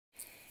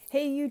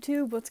Hey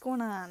YouTube, what's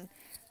going on?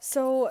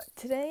 So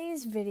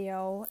today's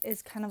video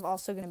is kind of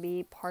also going to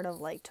be part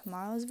of like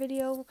tomorrow's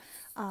video.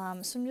 So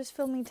I'm just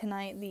filming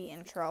tonight the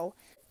intro.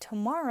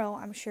 Tomorrow,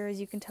 I'm sure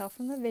as you can tell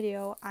from the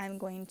video, I'm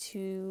going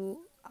to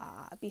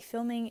be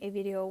filming a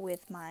video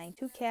with my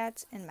two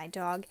cats and my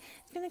dog.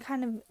 It's going to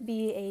kind of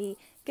be a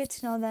get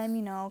to know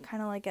them,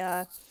 kind of like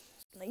a,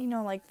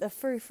 like the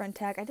furry friend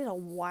tag I did a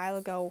while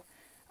ago.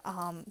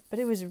 But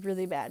it was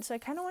really bad, so I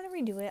kind of want to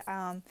redo it.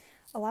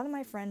 A lot of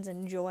my friends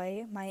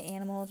enjoy my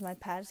animals, my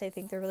pets. They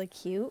think they're really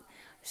cute.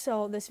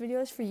 So this video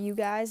is for you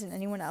guys and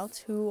anyone else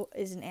who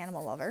is an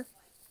animal lover.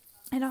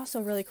 And also,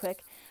 really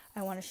quick,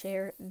 I want to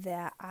share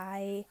that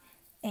I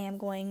am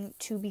going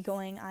to be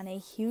going on a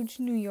huge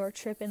New York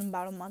trip in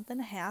about a month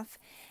and a half.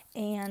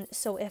 And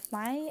so if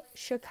my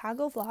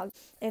Chicago vlog,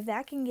 if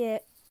that can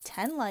get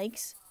 10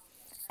 likes,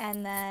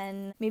 and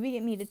then maybe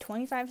get me to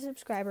 25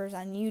 subscribers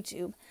on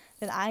YouTube,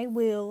 then I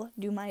will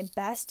do my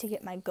best to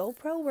get my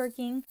GoPro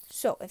working.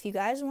 So if you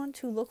guys want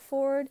to look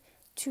forward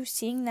to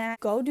seeing that,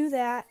 go do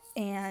that,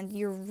 and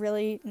you're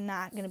really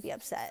not going to be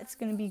upset. It's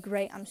going to be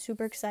great. I'm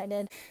super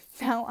excited.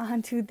 Now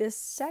on to this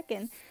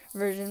second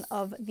version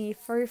of the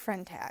furry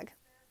friend tag.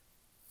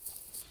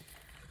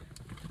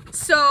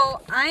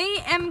 So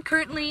I am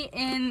currently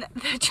in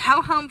the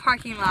Chowhound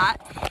parking lot,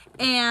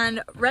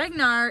 and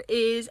Ragnar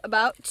is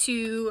about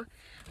to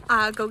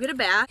go get a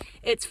bath.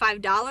 It's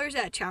 $5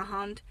 at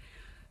Chowhound,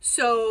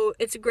 so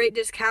it's a great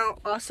discount.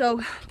 Also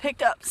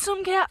picked up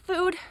some cat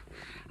food.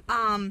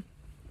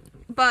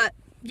 But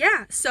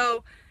yeah,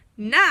 so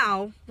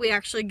now we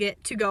actually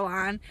get to go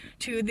on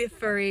to the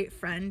furry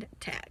friend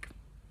tag.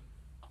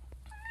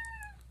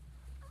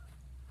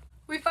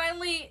 We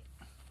finally...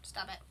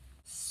 Stop it.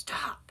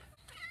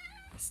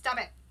 Stop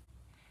it.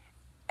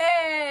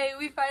 Hey,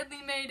 we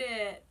finally made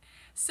it.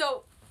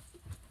 So...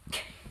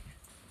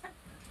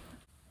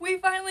 we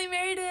finally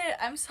made it!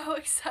 I'm so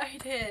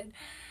excited.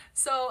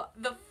 So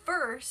the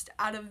first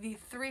out of the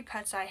 3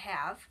 pets I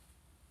have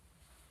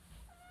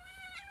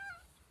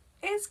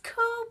is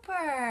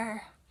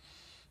Cooper.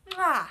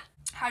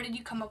 How did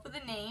you come up with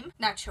a name?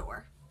 Not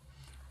sure.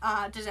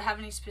 Does it have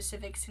any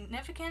specific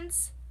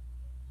significance?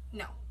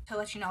 No. To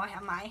let you know, I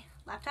have my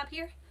laptop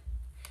here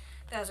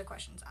that has the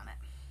questions on it.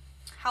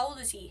 How old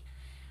is he?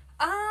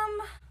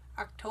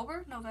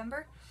 October,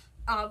 November.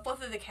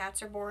 Both of the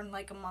cats are born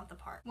like a month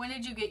apart. When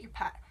did you get your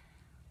pet?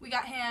 We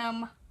got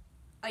him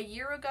a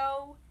year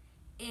ago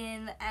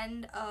in the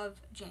end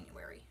of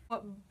January.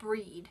 What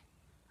breed?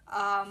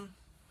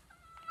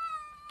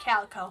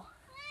 Calico.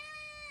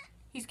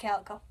 He's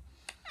calico.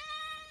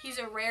 He's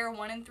a rare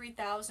 1 in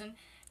 3,000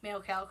 male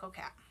calico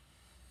cat.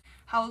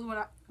 How old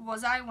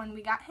was I when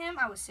we got him?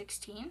 I was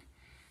 16.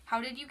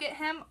 How did you get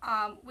him?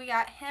 We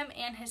got him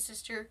and his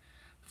sister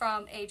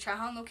from a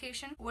Chowhound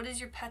location. What is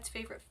your pet's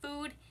favorite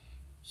food?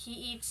 He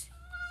eats...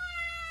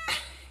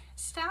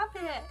 Stop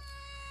it.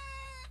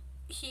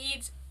 He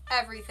eats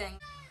everything.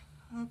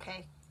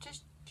 Okay,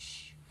 just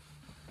shh.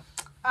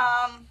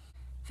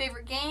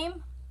 Favorite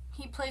game?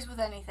 He plays with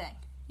anything.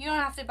 You don't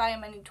have to buy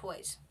him any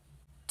toys.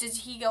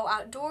 Does he go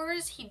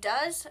outdoors? He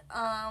does.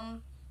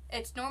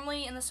 It's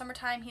normally in the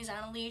summertime he's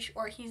on a leash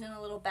or he's in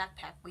a little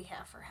backpack we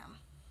have for him.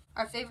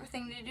 Our favorite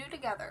thing to do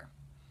together.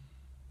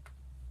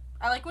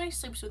 I like when he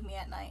sleeps with me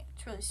at night.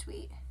 It's really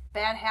sweet.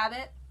 Bad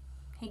habit?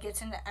 He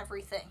gets into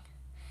everything.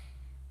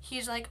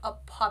 He's like a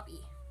puppy.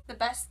 The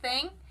best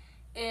thing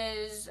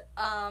is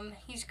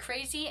he's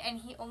crazy and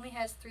he only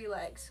has 3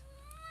 legs.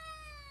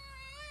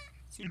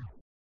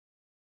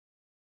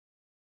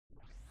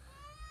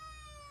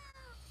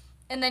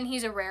 And then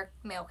he's a rare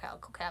male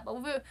calico cat,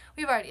 but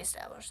we've already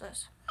established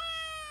this.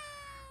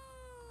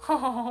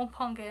 Oh,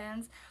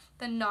 pumpkins.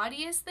 The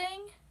naughtiest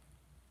thing?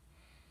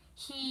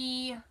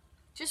 He,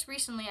 just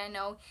recently I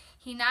know,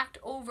 he knocked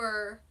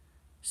over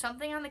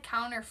something on the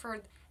counter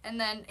and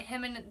then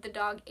him and the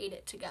dog ate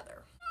it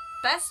together.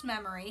 Best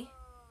memory,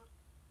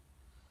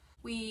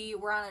 we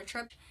were on a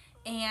trip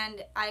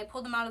and I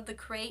pulled him out of the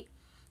crate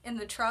in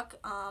the truck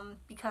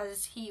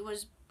because he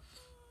was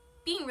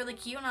being really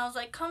cute and I was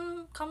like,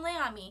 come lay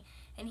on me,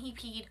 and he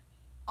peed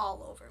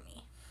all over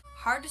me.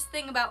 Hardest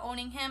thing about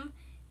owning him,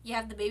 you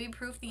have to baby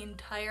proof the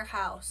entire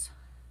house.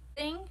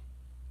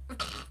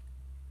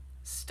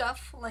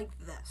 Stuff like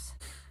this.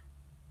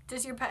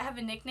 Does your pet have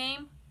a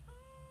nickname?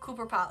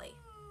 Cooper Polly.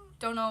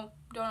 Don't know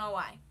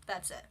why.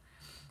 That's it.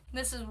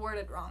 This is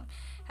worded wrong.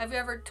 Have you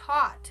ever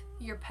taught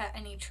your pet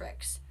any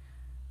tricks?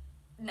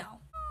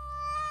 No.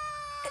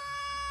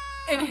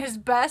 And his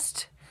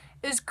best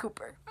is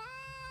Cooper.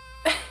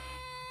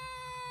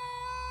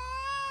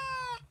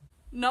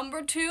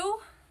 Number 2.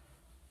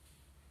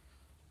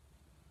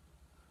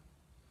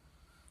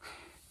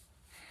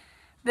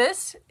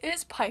 This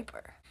is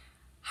Piper.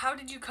 How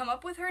did you come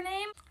up with her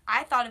name?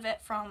 I thought of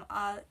it from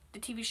the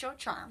TV show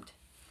Charmed.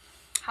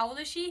 How old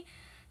is she?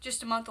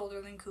 Just a month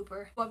older than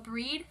Cooper. What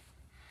breed?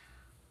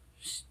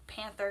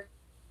 Panther.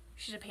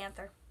 She's a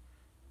panther.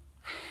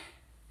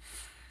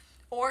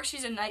 Or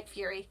she's a night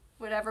fury,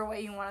 whatever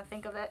way you want to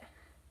think of it.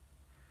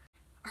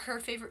 Her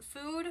favorite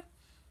food?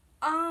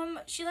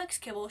 She likes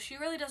kibble. She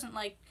really doesn't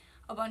like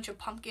a bunch of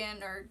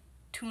pumpkin or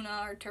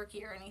tuna or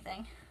turkey or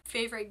anything.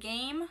 Favorite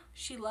game?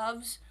 She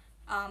loves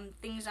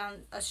things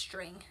on a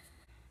string.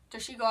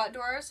 Does she go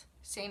outdoors?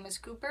 Same as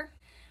Cooper.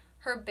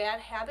 Her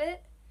bad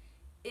habit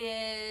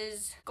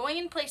is going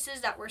in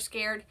places that we're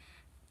scared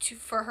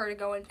for her to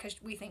go in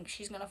because we think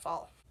she's gonna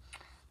fall.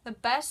 The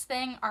best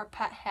thing our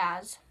pet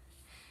has,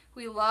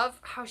 we love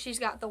how she's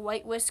got the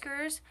white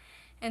whiskers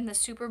and the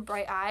super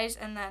bright eyes,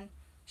 and then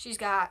she's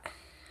got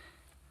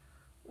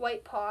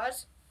white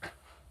paws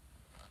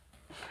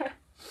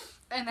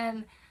and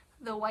then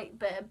the white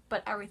bib,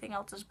 but everything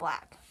else is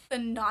black. The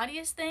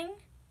naughtiest thing,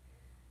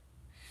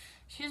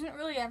 she hasn't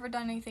really ever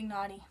done anything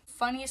naughty.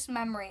 Funniest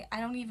memory, I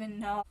don't even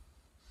know.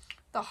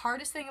 The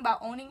hardest thing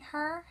about owning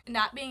her,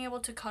 not being able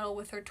to cuddle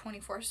with her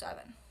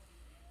 24/7.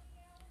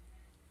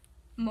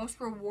 Most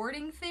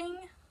rewarding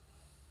thing,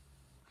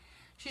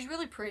 she's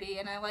really pretty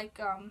and I like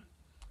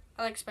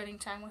spending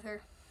time with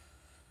her.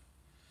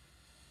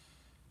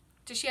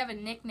 Does she have a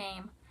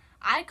nickname?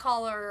 I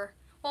call her,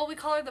 well, we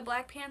call her the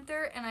Black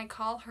Panther, and I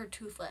call her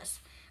Toothless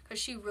because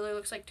she really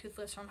looks like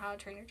Toothless from How to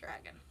Train Your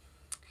Dragon.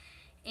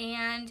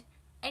 And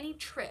any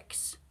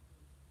tricks?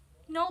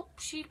 Nope,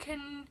 she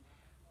can.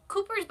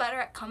 Cooper's better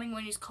at coming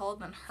when he's called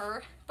than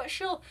her, but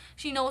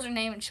she knows her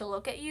name and she'll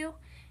look at you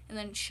and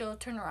then she'll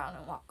turn around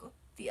and walk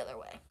the other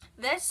way.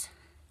 This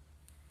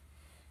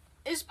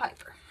is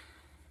Piper.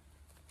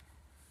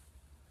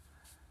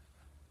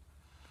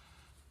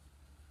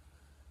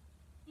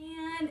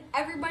 And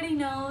everybody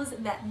knows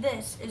that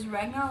this is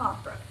Ragnar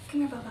Lothbrok. Come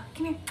here, Bubba.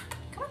 Come here.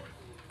 Come on.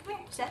 Come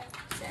here. Sit.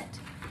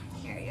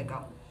 There you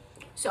go.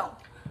 So,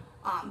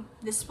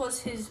 this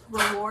was his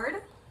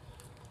reward.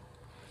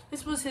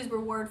 This was his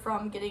reward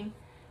from getting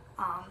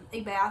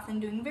a bath and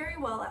doing very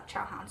well at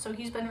Chowhound. So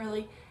he's been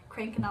really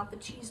cranking out the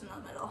cheese in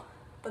the middle.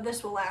 But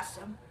this will last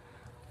him.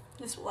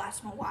 This will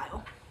last him a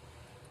while.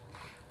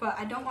 But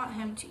I don't want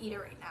him to eat it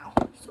right now.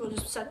 So we'll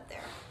just set it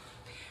there.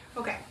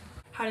 Okay.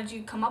 How did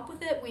you come up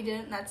with it? We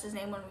didn't. That's his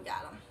name when we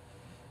got him.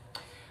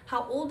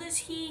 How old is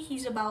he?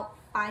 He's about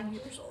 5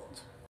 years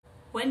old.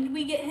 When did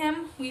we get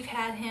him? We've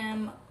had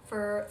him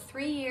for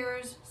 3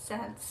 years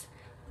since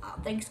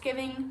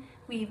Thanksgiving.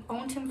 We've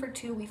owned him for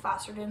 2. We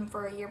fostered him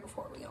for a year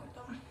before we owned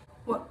him.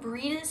 What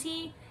breed is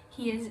he?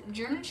 He is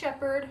German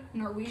Shepherd,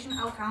 Norwegian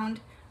Elkhound,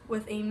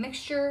 with a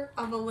mixture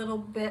of a little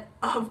bit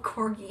of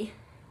Corgi.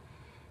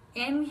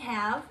 And we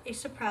have a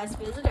surprise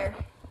visitor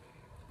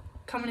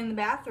coming in the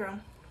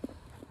bathroom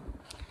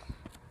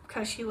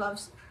because she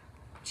loves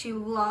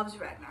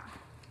Ragnar.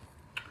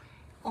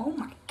 Oh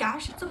my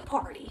gosh, it's a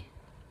party.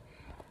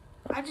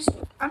 I'm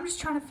just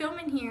trying to film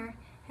in here,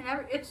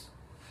 and it's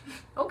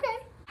okay.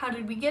 How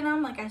did we get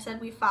him? Like I said,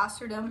 we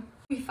fostered him.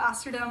 We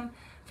fostered him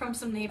from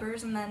some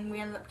neighbors, and then we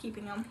ended up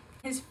keeping him.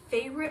 His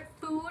favorite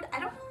food, I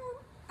don't know.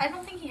 I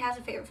don't think he has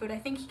a favorite food. I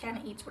think he kind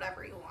of eats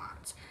whatever he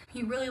wants.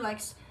 He really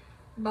likes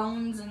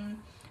bones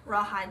and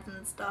rawhides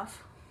and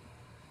stuff.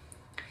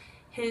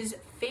 His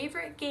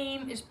favorite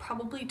game is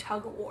probably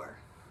tug of war.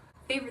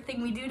 Favorite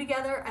thing we do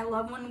together, I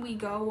love when we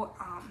go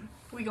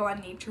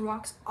on nature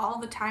walks all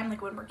the time,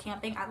 like when we're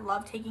camping. I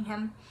love taking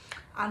him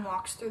on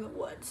walks through the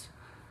woods.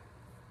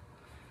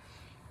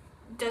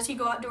 Does he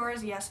go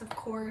outdoors? Yes, of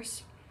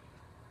course.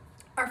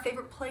 Our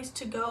favorite place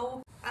to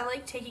go, I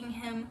like taking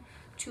him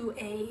to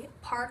a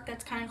park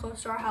that's kind of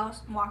close to our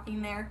house and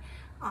walking there.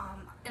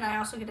 And I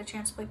also get a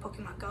chance to play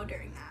Pokemon Go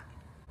during that.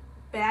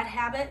 Bad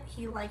habit,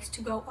 he likes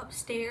to go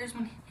upstairs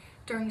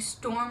during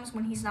storms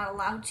when he's not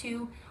allowed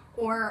to,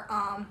 or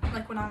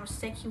like when I was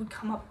sick, he would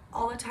come up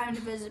all the time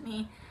to visit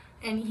me,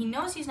 and he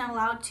knows he's not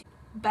allowed to.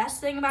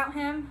 Best thing about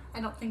him,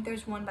 I don't think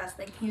there's one best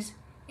thing. He's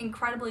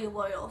incredibly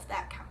loyal, if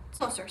that counts.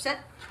 Closer, sit,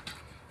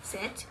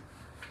 sit,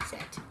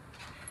 sit.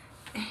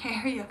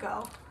 There you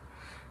go.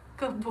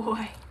 Good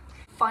boy.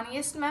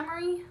 Funniest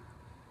memory?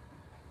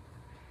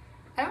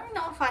 I don't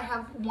know if I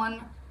have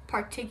one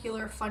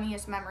particular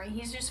funniest memory.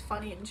 He's just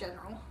funny in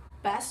general.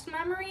 Best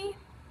memory?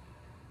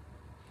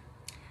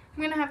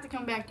 I'm gonna have to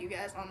come back to you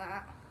guys on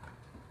that.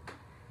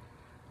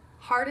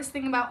 Hardest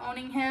thing about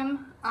owning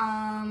him?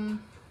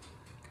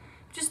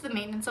 Just the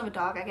maintenance of a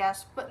dog, I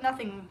guess, but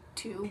nothing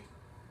too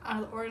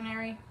out of the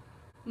ordinary.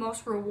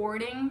 Most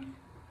rewarding?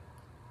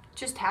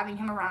 Just having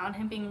him around,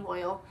 him being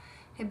loyal,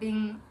 him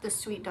being the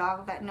sweet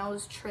dog that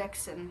knows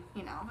tricks and,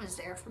 you know, is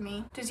there for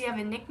me. Does he have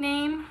a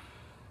nickname?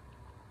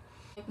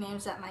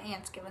 Nicknames that my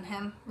aunt's given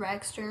him: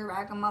 Ragster,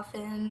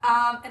 Ragamuffin.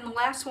 And the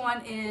last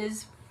one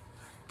is,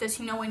 does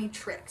he know any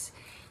tricks?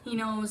 He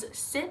knows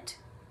sit,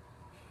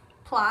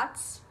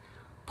 plots,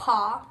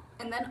 paw,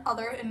 and then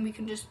other, and we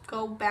can just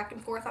go back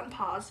and forth on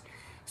paws.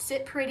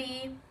 Sit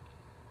pretty,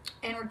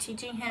 and we're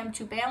teaching him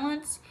to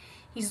balance.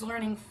 He's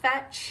learning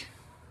fetch,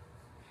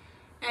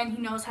 and he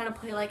knows how to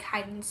play like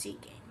hide and seek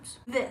games.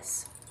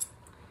 This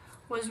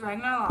was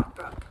Ragnar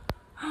Lothbrok.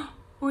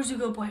 Where's a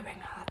good boy,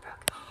 Ragnar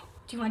Lothbrok?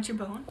 Do you want your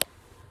bone?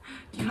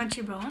 Do you want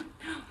your bone?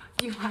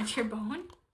 Do you want your bone?